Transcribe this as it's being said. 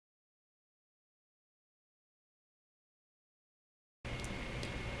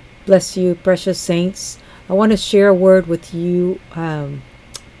Bless you, precious saints. I want to share a word with you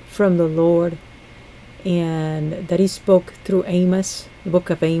from the Lord, and that He spoke through Amos, the book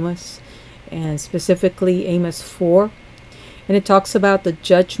of Amos, and specifically Amos 4. And it talks about the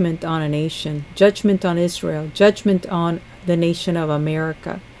judgment on a nation, judgment on Israel, judgment on the nation of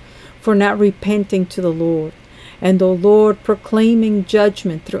America for not repenting to the Lord. And the Lord proclaiming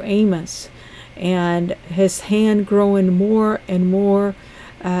judgment through Amos, and His hand growing more and more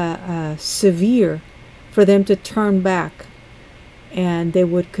severe for them to turn back. And they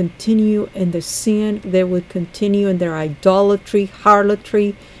would continue in the sin, they would continue in their idolatry,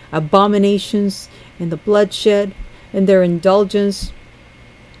 harlotry, abominations, and the bloodshed, and their indulgence,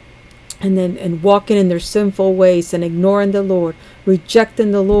 and walking in their sinful ways and ignoring the Lord,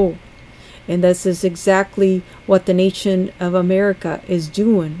 rejecting the Lord. And this is exactly what the nation of America is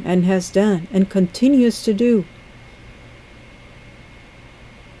doing and has done and continues to do.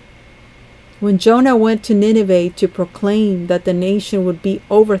 When Jonah went to Nineveh to proclaim that the nation would be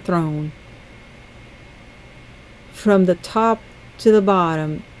overthrown, from the top to the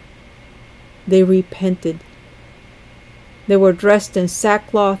bottom, they repented. They were dressed in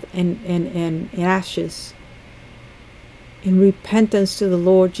sackcloth and ashes in repentance to the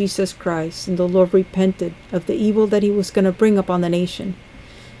Lord Jesus Christ. And the Lord repented of the evil that He was going to bring upon the nation.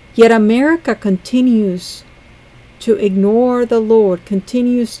 Yet America continues to ignore the Lord,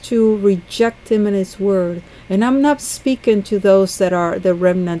 continues to reject Him and His word. And I'm not speaking to those that are the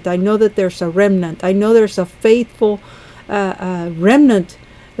remnant. I know that there's a remnant. I know there's a faithful remnant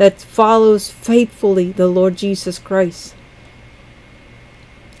that follows faithfully the Lord Jesus Christ.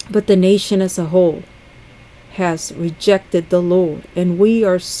 But the nation as a whole has rejected the Lord, and we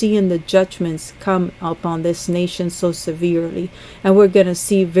are seeing the judgments come upon this nation so severely, and we're going to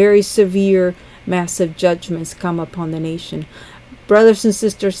see very severe, massive judgments come upon the nation. Brothers and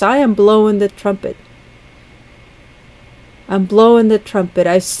sisters, I am blowing the trumpet. I'm blowing the trumpet.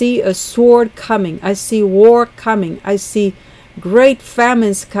 I see a sword coming. I see war coming. I see great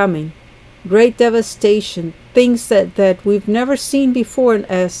famines coming, great devastation, things that we've never seen before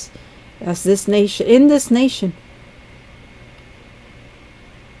as this nation, in this nation.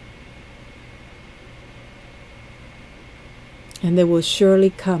 And they will surely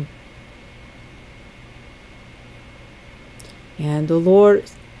come. And the Lord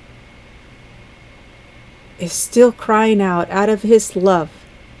is still crying out of His love,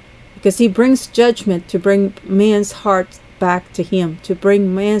 because He brings judgment to bring man's hearts back to Him, to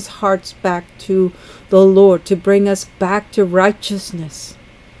bring man's hearts back to the Lord, to bring us back to righteousness.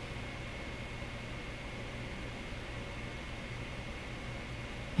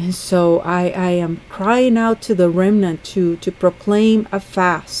 And so I am crying out to the remnant to proclaim a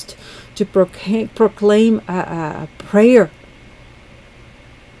fast, to proclaim a prayer,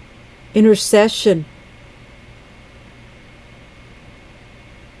 intercession.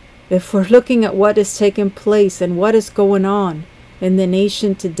 If we're looking at what is taking place and what is going on in the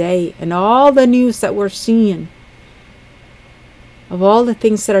nation today, and all the news that we're seeing, of all the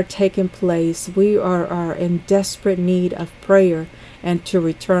things that are taking place, we are in desperate need of prayer and to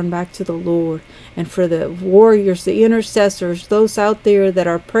return back to the Lord. And for the warriors, the intercessors, those out there that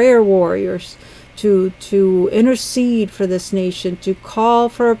are prayer warriors, to intercede for this nation, to call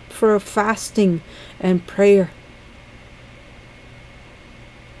for fasting and prayer.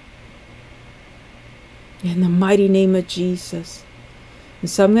 In the mighty name of Jesus. And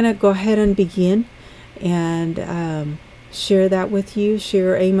so I'm going to go ahead and begin and share that with you,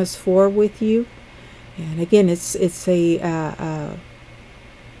 share Amos 4 with you. And again, it's a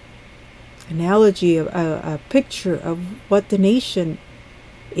analogy, a picture of what the nation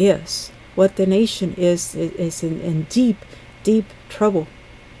is. What the nation is in deep, deep trouble.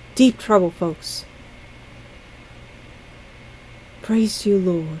 Deep trouble, folks. Praise you,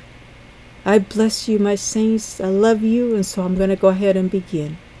 Lord. I bless you, my saints. I love you. And so I'm going to go ahead and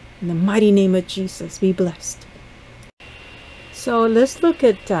begin. In the mighty name of Jesus, be blessed. So let's look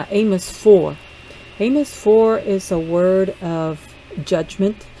at Amos 4. Amos 4 is a word of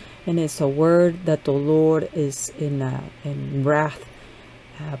judgment, and it's a word that the Lord is in wrath,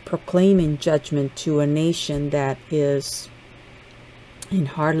 proclaiming judgment to a nation that is in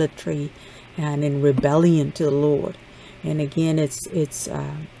harlotry and in rebellion to the Lord. And again,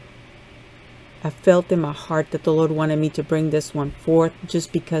 I felt in my heart that the Lord wanted me to bring this one forth,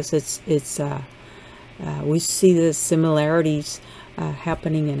 just because we see the similarities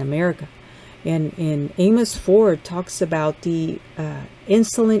happening in America. And in Amos 4, it talks about the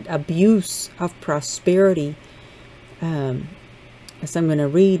insolent abuse of prosperity as I'm going to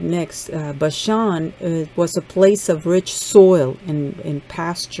read next, Bashan was a place of rich soil and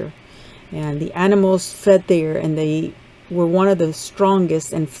pasture, and the animals fed there, and they were one of the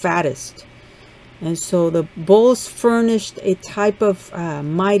strongest and fattest. And so the bulls furnished a type of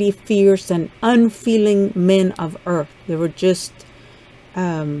mighty, fierce, and unfeeling men of earth. They were just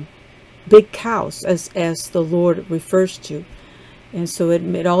big cows, as the Lord refers to. And so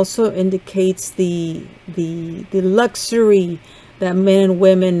it also indicates the luxury that men and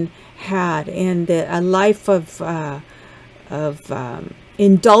women had, and a life of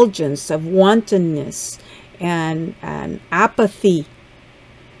indulgence, of wantonness, and apathy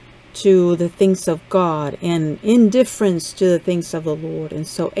to the things of God, and indifference to the things of the Lord. And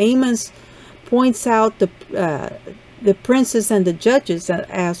so Amos points out the princes and the judges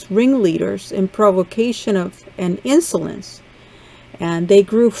as ringleaders in provocation of and insolence, and they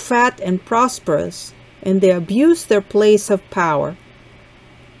grew fat and prosperous, and they abused their place of power,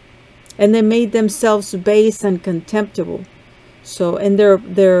 and they made themselves base and contemptible. So, and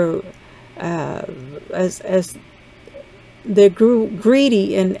as they grew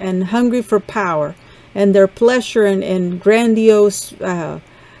greedy and hungry for power, and their pleasure and grandiose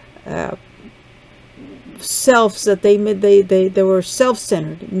selves that they made, they were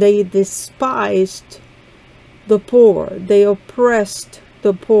self-centered. They despised the poor. They oppressed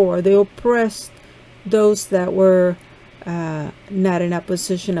the poor. They oppressed those that were not in a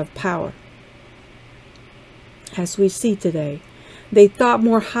position of power. As we see today, they thought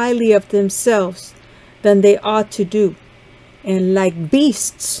more highly of themselves than they ought to do. And like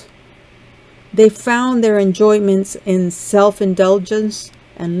beasts, they found their enjoyments in self-indulgence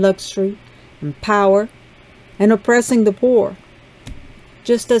and luxury and power and oppressing the poor,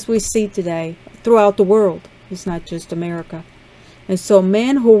 just as we see today throughout the world. It's not just America. And so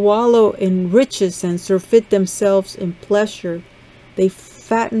men who wallow in riches and surfeit themselves in pleasure, they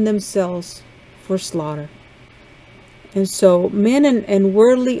fatten themselves for slaughter. And so men and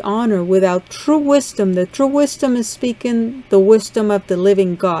worldly honor without true wisdom, the true wisdom is speaking the wisdom of the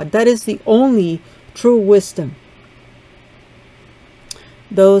living God. That is the only true wisdom.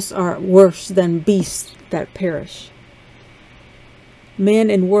 Those are worse than beasts that perish. Men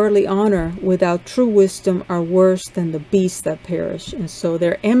in worldly honor without true wisdom are worse than the beasts that perish. And so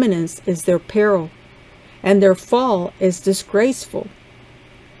their eminence is their peril, and their fall is disgraceful.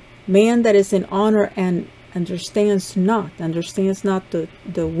 Man that is in honor and understands not the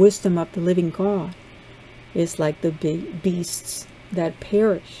wisdom of the living God is like the beasts that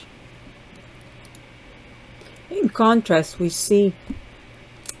perish. In contrast, we see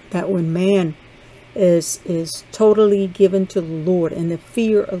that when man is totally given to the Lord, and the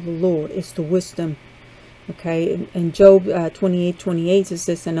fear of the Lord is the wisdom. Okay, in Job 28:28 it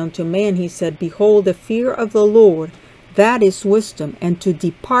says, and unto man he said, behold, the fear of the Lord, that is wisdom, and to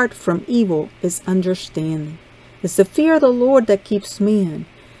depart from evil is understanding. It's the fear of the Lord that keeps man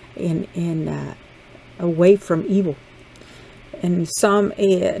away from evil. In Psalm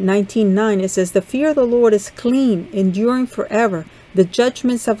 19:9 it says, the fear of the Lord is clean, enduring forever. The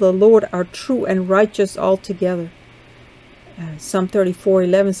judgments of the Lord are true and righteous altogether. Psalm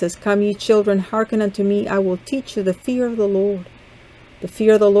 34:11 says, come ye children, hearken unto me, I will teach you the fear of the Lord. The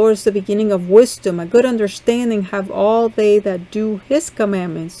fear of the Lord is the beginning of wisdom. A good understanding have all they that do his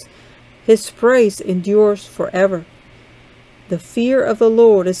commandments. His praise endures forever. The fear of the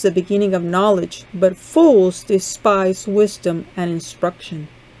Lord is the beginning of knowledge, but fools despise wisdom and instruction.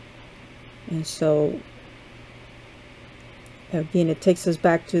 And so, again, it takes us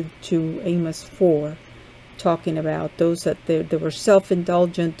back to Amos 4, talking about those that they were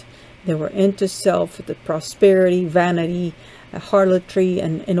self-indulgent, they were into self, the prosperity, vanity, harlotry,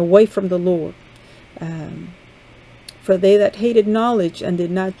 and away from the Lord. For they that hated knowledge and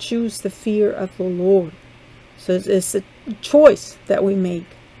did not choose the fear of the Lord. So it's a choice that we make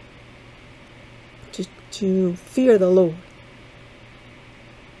to fear the Lord.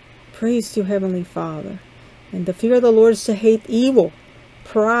 Praise to Heavenly Father. And the fear of the Lord is to hate evil,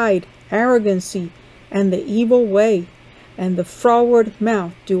 pride, arrogancy, and the evil way, and the froward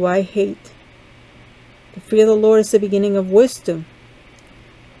mouth do I hate. The fear of the Lord is the beginning of wisdom,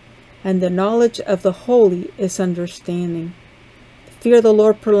 and the knowledge of the holy is understanding. The fear of the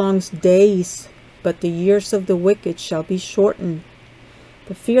Lord prolongs days, but the years of the wicked shall be shortened.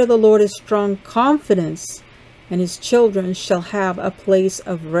 The fear of the Lord is strong confidence, and his children shall have a place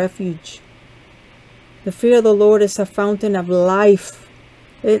of refuge. The fear of the Lord is a fountain of life.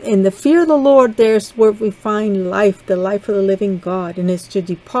 In the fear of the Lord, there's where we find life, the life of the living God, and it's to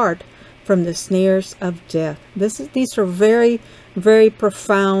depart from the snares of death. These are very, very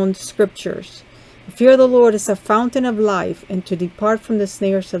profound scriptures. The fear of the Lord is a fountain of life, and to depart from the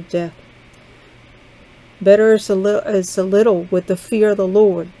snares of death. Better is a little with the fear of the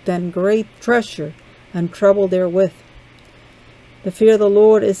Lord than great treasure and trouble therewith. The fear of the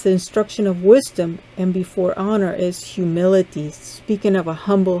Lord is the instruction of wisdom, and before honor is humility. Speaking of a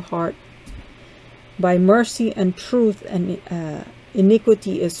humble heart. By mercy and truth and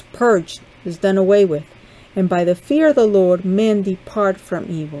iniquity is purged, is done away with. And by the fear of the Lord men depart from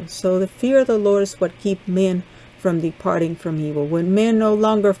evil. So the fear of the Lord is what keeps men from departing from evil. When men no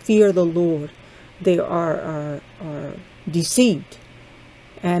longer fear the Lord, they are deceived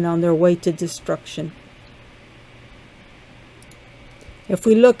and on their way to destruction. If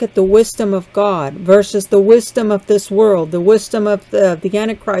we look at the wisdom of God versus the wisdom of this world, the wisdom of the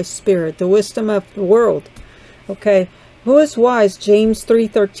Antichrist spirit, the wisdom of the world, okay, who is wise? James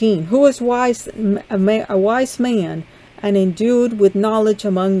 3:13. Who is wise? A wise man and endued with knowledge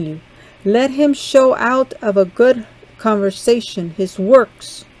among you. Let him show out of a good conversation his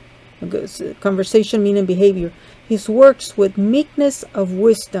works. Conversation meaning behavior. His works with meekness of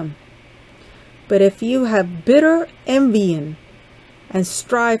wisdom. But if you have bitter envying and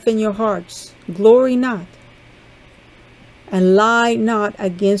strife in your hearts, glory not, and lie not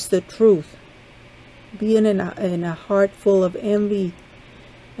against the truth. Being in a heart full of envy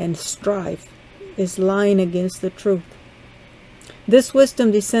and strife is lying against the truth. This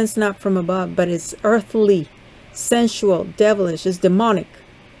wisdom descends not from above, but is earthly, sensual, devilish, is demonic.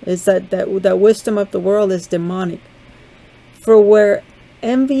 Is that wisdom of the world is demonic. For where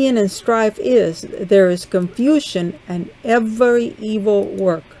envying and strife is, there is confusion and every evil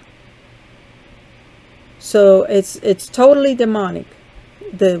work. So it's totally demonic,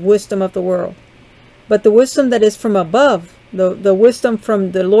 the wisdom of the world. But the wisdom that is from above, the wisdom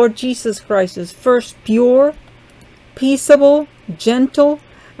from the Lord Jesus Christ, is first pure, peaceable, gentle,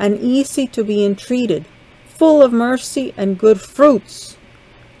 and easy to be entreated, full of mercy and good fruits,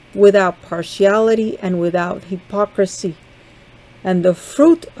 without partiality and without hypocrisy. And the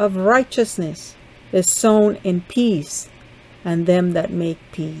fruit of righteousness is sown in peace, and them that make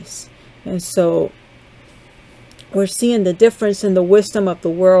peace. And so we're seeing the difference in the wisdom of the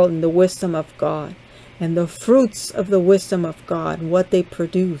world and the wisdom of God, and the fruits of the wisdom of God, what they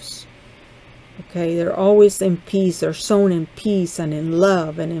produce. Okay, they're always in peace. They're sown in peace and in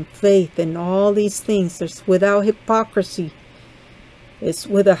love and in faith and all these things. There's without hypocrisy. It's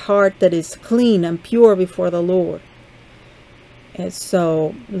with a heart that is clean and pure before the Lord. And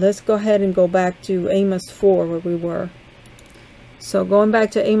so let's go ahead and go back to Amos 4 where we were. So going back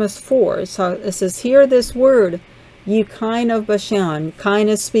to Amos 4, so it says, hear this word, you kine of Bashan. Kine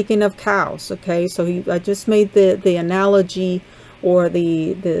is speaking of cows. Okay, so I just made the analogy, or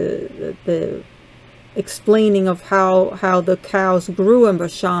the explaining of how the cows grew in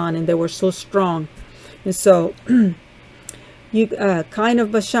Bashan and they were so strong. And so you kine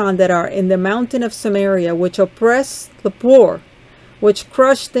of Bashan, that are in the mountain of Samaria, which oppress the poor, which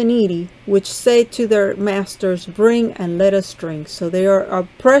crush the needy, which say to their masters, bring and let us drink. So they are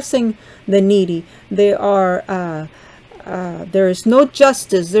oppressing the needy. They are there is no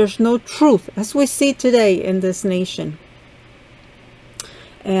justice, there's no truth, as we see today in this nation.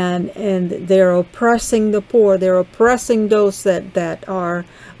 And they're oppressing the poor. They're oppressing those that are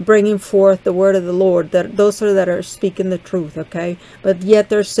bringing forth the word of the Lord, those that are speaking the truth. Okay, but yet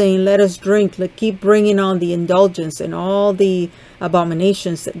they're saying, let us drink, keep bringing on the indulgence and all the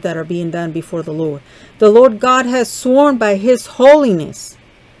abominations that are being done before the Lord. The Lord God has sworn by his holiness,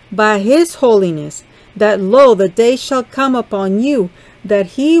 that lo, the day shall come upon you, that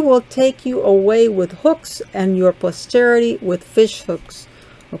he will take you away with hooks, and your posterity with fish hooks.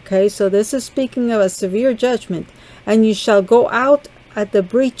 Okay, so this is speaking of a severe judgment. And you shall go out at the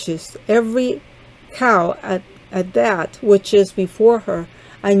breaches, every cow at that which is before her,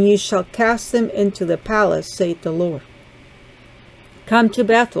 and you shall cast them into the palace, saith the Lord. Come to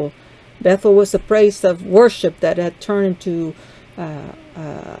Bethel. Bethel was a place of worship that had turned into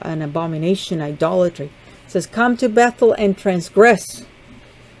an abomination, idolatry. It says, come to Bethel and transgress.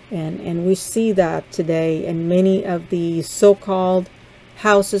 And we see that today in many of the so-called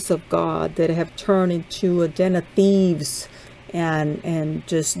houses of God that have turned into a den of thieves, and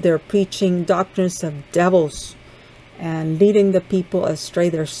just they're preaching doctrines of devils and leading the people astray.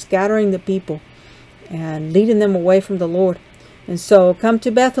 They're scattering the people and leading them away from the Lord. And so come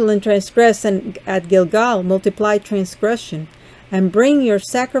to Bethel and transgress, and at Gilgal multiply transgression, and bring your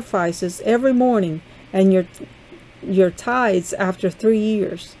sacrifices every morning, and your tithes after 3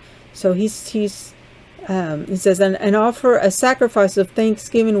 years. So he says, and offer a sacrifice of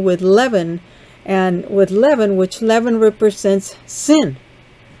thanksgiving with leaven, and with leaven, which leaven represents sin.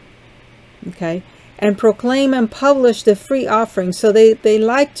 Okay, and proclaim and publish the free offering. So they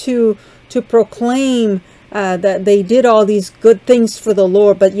like to proclaim that they did all these good things for the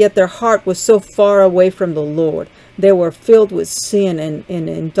Lord, but yet their heart was so far away from the Lord. They were filled with sin and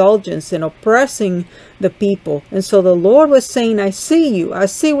indulgence and oppressing the people. And so the Lord was saying, I see you. I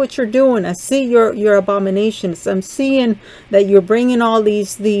see what you're doing. I see your abominations. I'm seeing that you're bringing all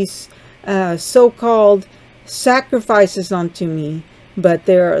these so-called sacrifices unto me, but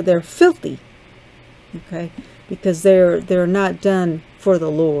they're filthy. Okay, because they're not done for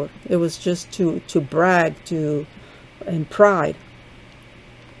the Lord. It was just to brag and pride.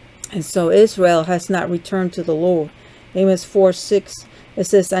 And so Israel has not returned to the Lord. Amos 4:6, it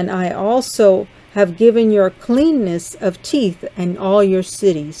says, and I also have given your cleanness of teeth in all your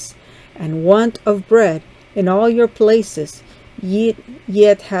cities, and want of bread in all your places,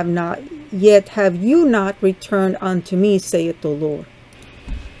 yet have you not returned unto me, saith the Lord.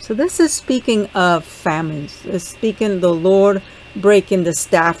 So this is speaking of famines. It's speaking the Lord breaking the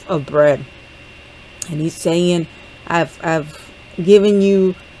staff of bread. And he's saying, I've given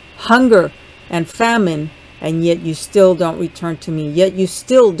you hunger and famine, and yet you still don't return to me. Yet you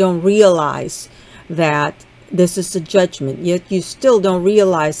still don't realize that this is a judgment. Yet you still don't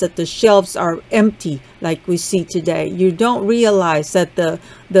realize that the shelves are empty like we see today. You don't realize that the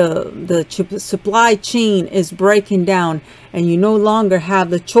supply chain is breaking down, and you no longer have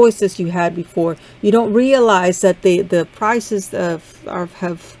the choices you had before. You don't realize that the prices the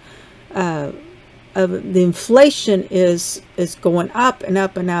inflation is going up and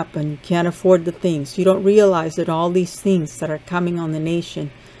up and up, and you can't afford the things. You don't realize that all these things that are coming on the nation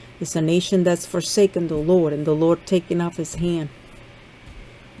is a nation that's forsaken the Lord, and the Lord taking off his hand.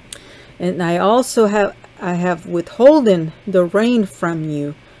 And I also have withholden the rain from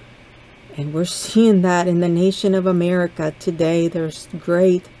you. And we're seeing that in the nation of America today. There's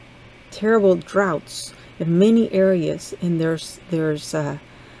great, terrible droughts in many areas, and there's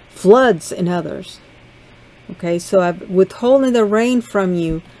floods in others. Okay, so I've withholden the rain from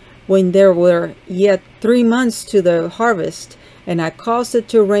you when there were yet 3 months to the harvest, and I caused it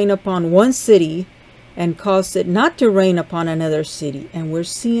to rain upon one city and caused it not to rain upon another city. And we're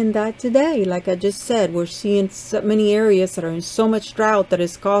seeing that today. Like I just said, we're seeing so many areas that are in so much drought that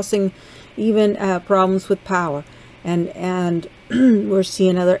is causing even problems with power, and we're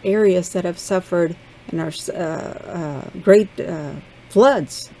seeing other areas that have suffered and are great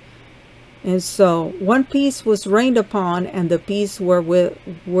floods. And so one piece was rained upon, and the piece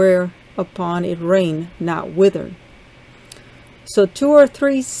whereupon it rained not withered. So 2 or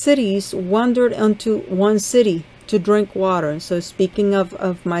 3 cities wandered unto one city to drink water. So speaking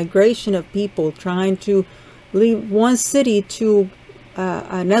of migration of people trying to leave one city to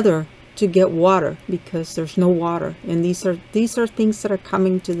another to get water, because there's no water. And these are things that are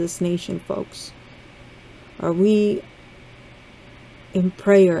coming to this nation, folks. Are we in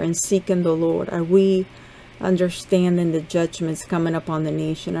prayer and seeking the Lord? Are we understanding the judgments coming upon the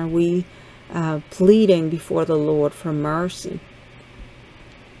nation? Are we pleading before the Lord for mercy?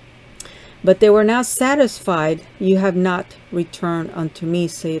 But they were not satisfied. You have not returned unto me,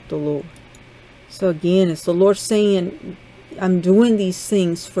 saith the Lord. So again, it's the Lord saying, I'm doing these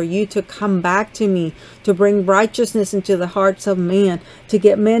things for you to come back to me, to bring righteousness into the hearts of man, to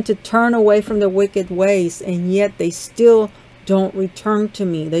get men to turn away from their wicked ways, and yet they still don't return to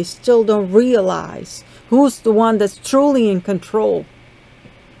me. They still don't realize who's the one that's truly in control.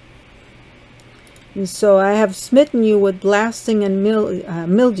 And so I have smitten you with blasting and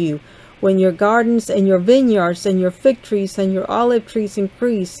mildew, when your gardens and your vineyards and your fig trees and your olive trees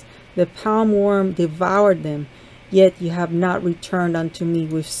increase, the palm worm devoured them, yet you have not returned unto me.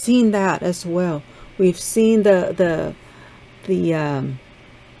 We've seen that as well. We've seen the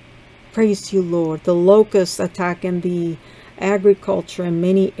praise you, Lord, the locusts attacking the agriculture in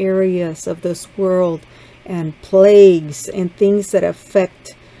many areas of this world, and plagues and things that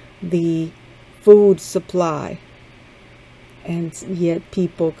affect the food supply. And yet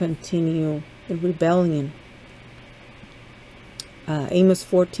people continue in rebellion. Amos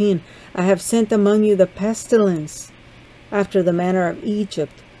 14, I have sent among you the pestilence after the manner of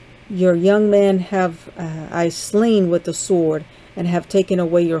Egypt. Your young men have I slain with the sword, and have taken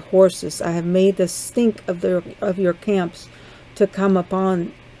away your horses. I have made the stink of your camps to come up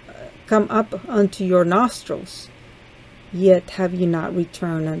unto your nostrils, yet have you not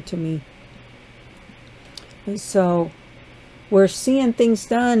returned unto me. And so we're seeing things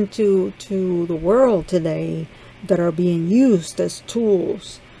done to the world today that are being used as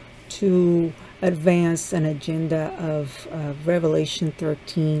tools to advance an agenda of Revelation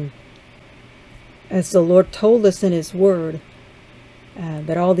 13. As the Lord told us in his word,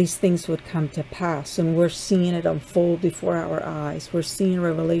 that all these things would come to pass. And we're seeing it unfold before our eyes. We're seeing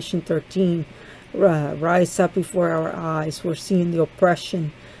Revelation 13 rise up before our eyes. We're seeing the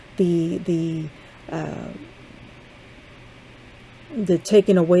oppression, the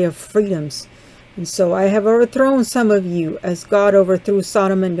taking away of freedoms. And so I have overthrown some of you as God overthrew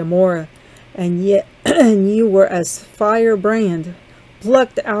Sodom and Gomorrah, and yet and you were as firebrand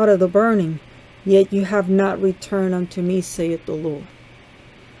plucked out of the burning, yet you have not returned unto me, saith the Lord.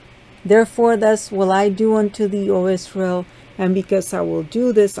 Therefore thus will I do unto thee, O Israel, and because I will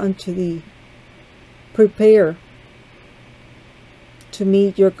do this unto thee, prepare to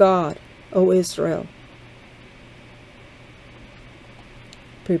meet your God, O Israel.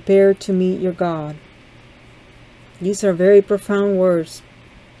 Prepare to meet your God. These are very profound words.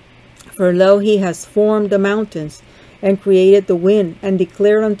 For lo, he has formed the mountains, and created the wind, and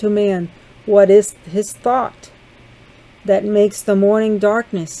declared unto man what is his thought, that makes the morning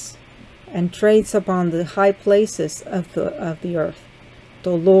darkness, and trades upon the high places of the earth.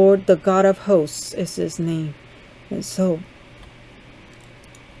 The Lord, the God of hosts, is his name. And so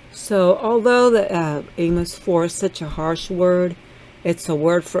although the Amos 4 is such a harsh word, it's a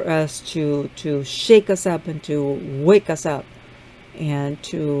word for us to shake us up and to wake us up, and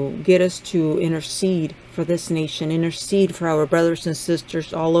to get us to intercede for this nation, intercede for our brothers and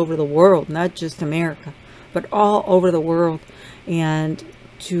sisters all over the world, not just America, but all over the world, and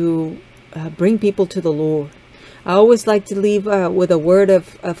to bring people to the Lord. I always like to leave with a word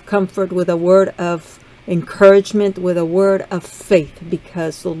of comfort, with a word of encouragement, with a word of faith,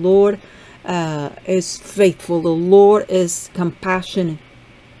 because the Lord is faithful. The Lord is compassionate.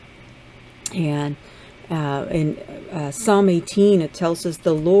 And in Psalm 18, it tells us,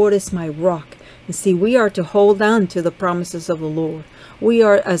 the Lord is my rock. And see, we are to hold on to the promises of the Lord. We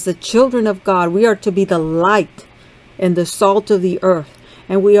are, as the children of God, we are to be the light and the salt of the earth.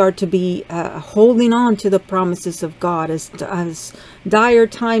 And we are to be holding on to the promises of God as dire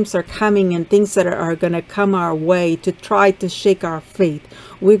times are coming, and things that are going to come our way to try to shake our faith.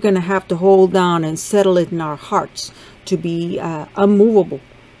 We're going to have to hold on and settle it in our hearts to be unmovable.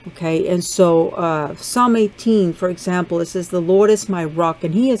 Okay, and so Psalm 18, for example, it says, the Lord is my rock,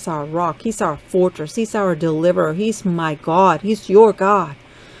 and he is our rock. He's our fortress. He's our deliverer. He's my God. He's your God.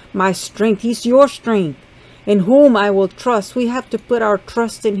 My strength. He's your strength, in whom I will trust. We have to put our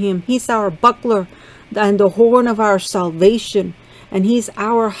trust in him. He's our buckler and the horn of our salvation, and he's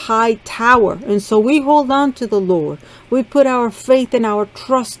our high tower. And so we hold on to the Lord. We put our faith and our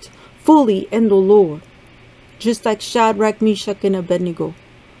trust fully in the Lord, just like Shadrach, Meshach, and Abednego,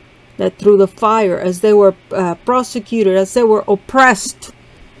 that through the fire, as they were prosecuted, as they were oppressed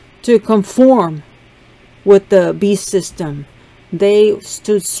to conform with the beast system, they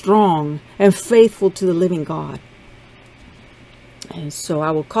stood strong and faithful to the living God. And so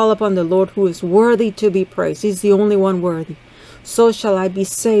I will call upon the Lord, who is worthy to be praised. He's the only one worthy. So shall I be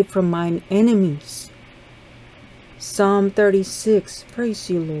saved from mine enemies. Psalm 36.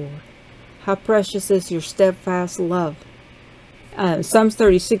 Praise you, Lord. How precious is your steadfast love. Psalms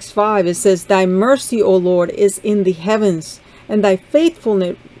 36:5, it says, thy mercy, O Lord, is in the heavens, and thy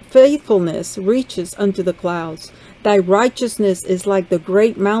faithfulness reaches unto the clouds. Thy righteousness is like the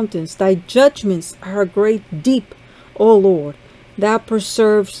great mountains. Thy judgments are great deep, O Lord. Thou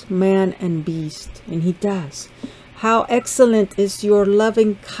preserves man and beast. And he does. How excellent is your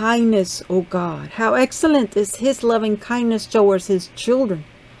loving kindness, O God. How excellent is his loving kindness towards his children.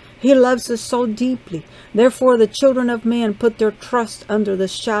 He loves us so deeply. Therefore, the children of man put their trust under the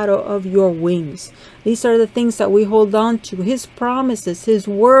shadow of your wings. These are the things that we hold on to. His promises, his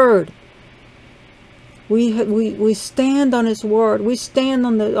word. We stand on his word. We stand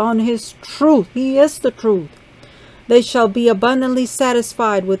on his truth. He is the truth. They shall be abundantly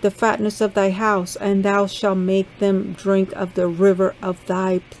satisfied with the fatness of thy house, and thou shalt make them drink of the river of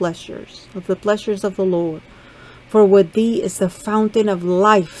thy pleasures, of the pleasures of the Lord. For with thee is the fountain of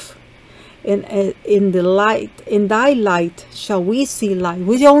life. In thy light shall we see light.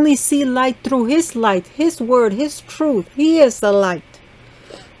 We only see light through his light, his word, his truth. He is the light.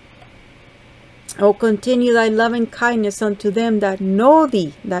 O continue thy loving kindness unto them that know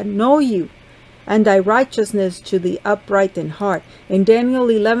thee, that know you, and thy righteousness to the upright in heart. In Daniel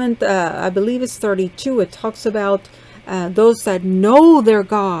 11, I believe it's 32, it talks about those that know their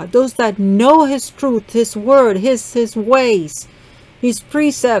God, those that know his truth, his word, his ways, his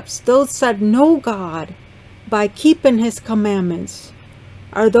precepts. Those that know God by keeping his commandments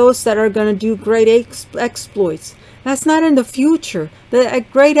are those that are going to do great exploits. That's not in the future. The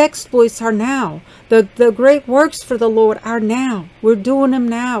great exploits are now. The great works for the Lord are now. We're doing them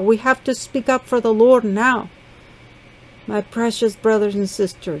now. We have to speak up for the Lord now. my precious brothers and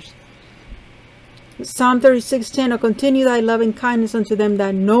sisters. Psalm 36:10, continue thy loving kindness unto them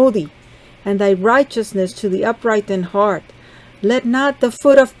that know thee, and thy righteousness to the upright in heart. Let not the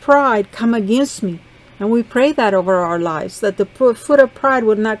foot of pride come against me. And we pray that over our lives, that the foot of pride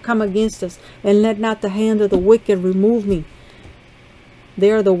would not come against us, and let not the hand of the wicked remove me.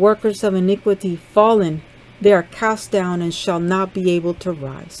 They are the workers of iniquity, fallen. They are cast down and shall not be able to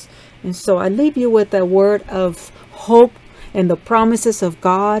rise. And so I leave you with a word of hope and the promises of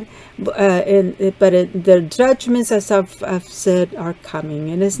God. The judgments, as I've said, are coming.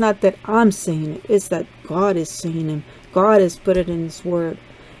 And it's not that I'm saying it, it's that God is saying them. God has put it in His word.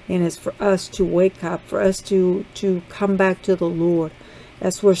 And it's for us to wake up, for us to come back to the Lord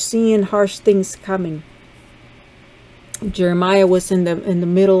as we're seeing harsh things coming. Jeremiah was in the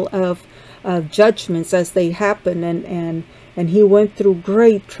middle of judgments as they happen, and he went through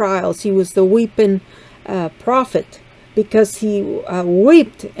great trials. He was the weeping prophet, because he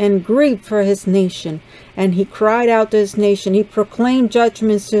wept and grieved for his nation, and he cried out to his nation. He proclaimed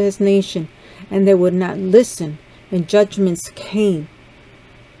judgments to his nation, and they would not listen, and judgments came,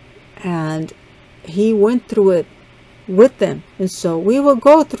 and he went through it with them. And so we will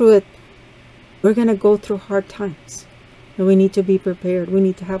go through it. We're going to go through hard times, and we need to be prepared. We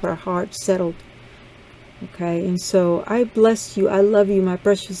need to have our hearts settled. Okay, and so I bless you. I love you, my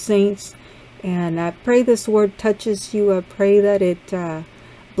precious saints. And I pray this word touches you. I pray that it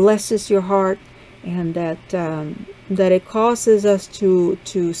blesses your heart, and that it causes us to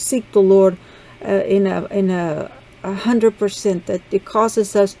seek the Lord in a 100%. That it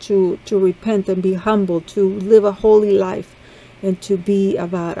causes us to repent and be humble, to live a holy life, and to be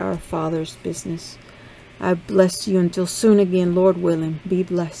about our Father's business. I bless you until soon again, Lord willing. Be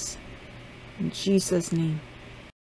blessed. In Jesus' name.